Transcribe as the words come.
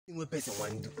What person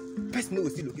want to do? Person no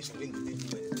see location when they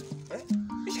do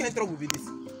anything. Which kind of trouble be this?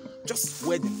 Just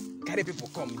wedding, carry people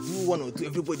come, do one or two,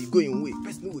 everybody going away.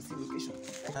 Person no see location.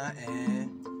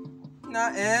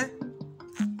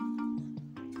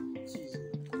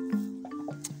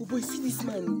 Oh boy, see this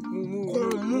man.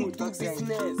 No, talk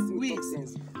business. Wait,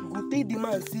 we go take the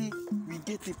man, see, we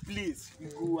get a place, we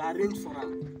go arrange for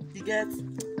him. He get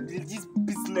this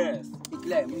business. It's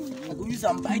like, I go use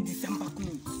and buy December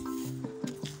clothes.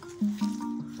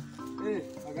 Hey,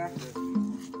 Oga.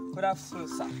 Good afternoon,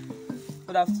 sir.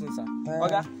 Good afternoon, sir.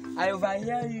 Oga, I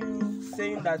overhear you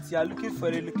saying that you are looking for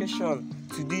a location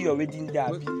to do your wedding day.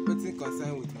 What's in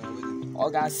concern with my wedding?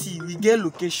 Oga, see, we get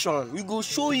location. We go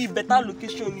show you better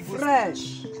location. We go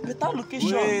fresh. Better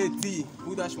location. Wait,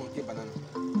 who dash monkey banana?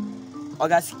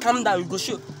 Oga, see, calm down. We go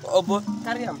show. Oh, boy,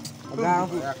 carry him. Oga,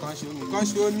 come show me. Come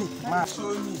show me. Ma.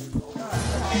 Show me.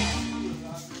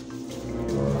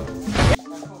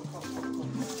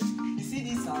 You see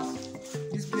this house?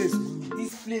 This place.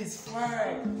 This place,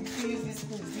 fine. You can use this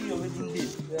place to do your wedding day.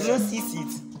 You don't see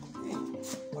seat.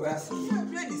 Oga, see.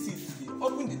 Where the seat today?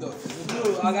 Open the door. No,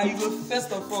 Oga, you go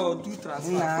first of all do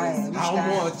transfer. How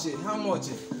much? How much?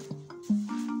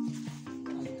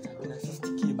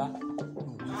 50K back.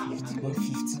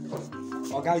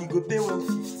 150. Oga, you go pay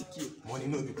 150K. Money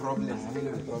no be problem. Money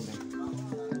no be problem.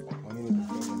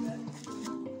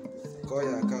 Call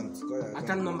your account.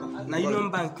 Account number. Now you know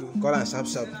bank. Call and sharp.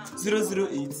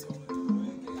 008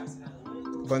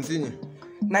 Continue.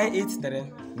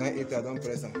 983 98, I don't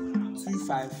press on.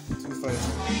 25 20.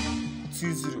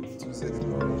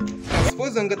 I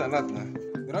suppose don't get a lot now.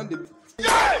 You don't the...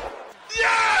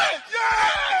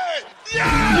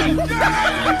 Yeah!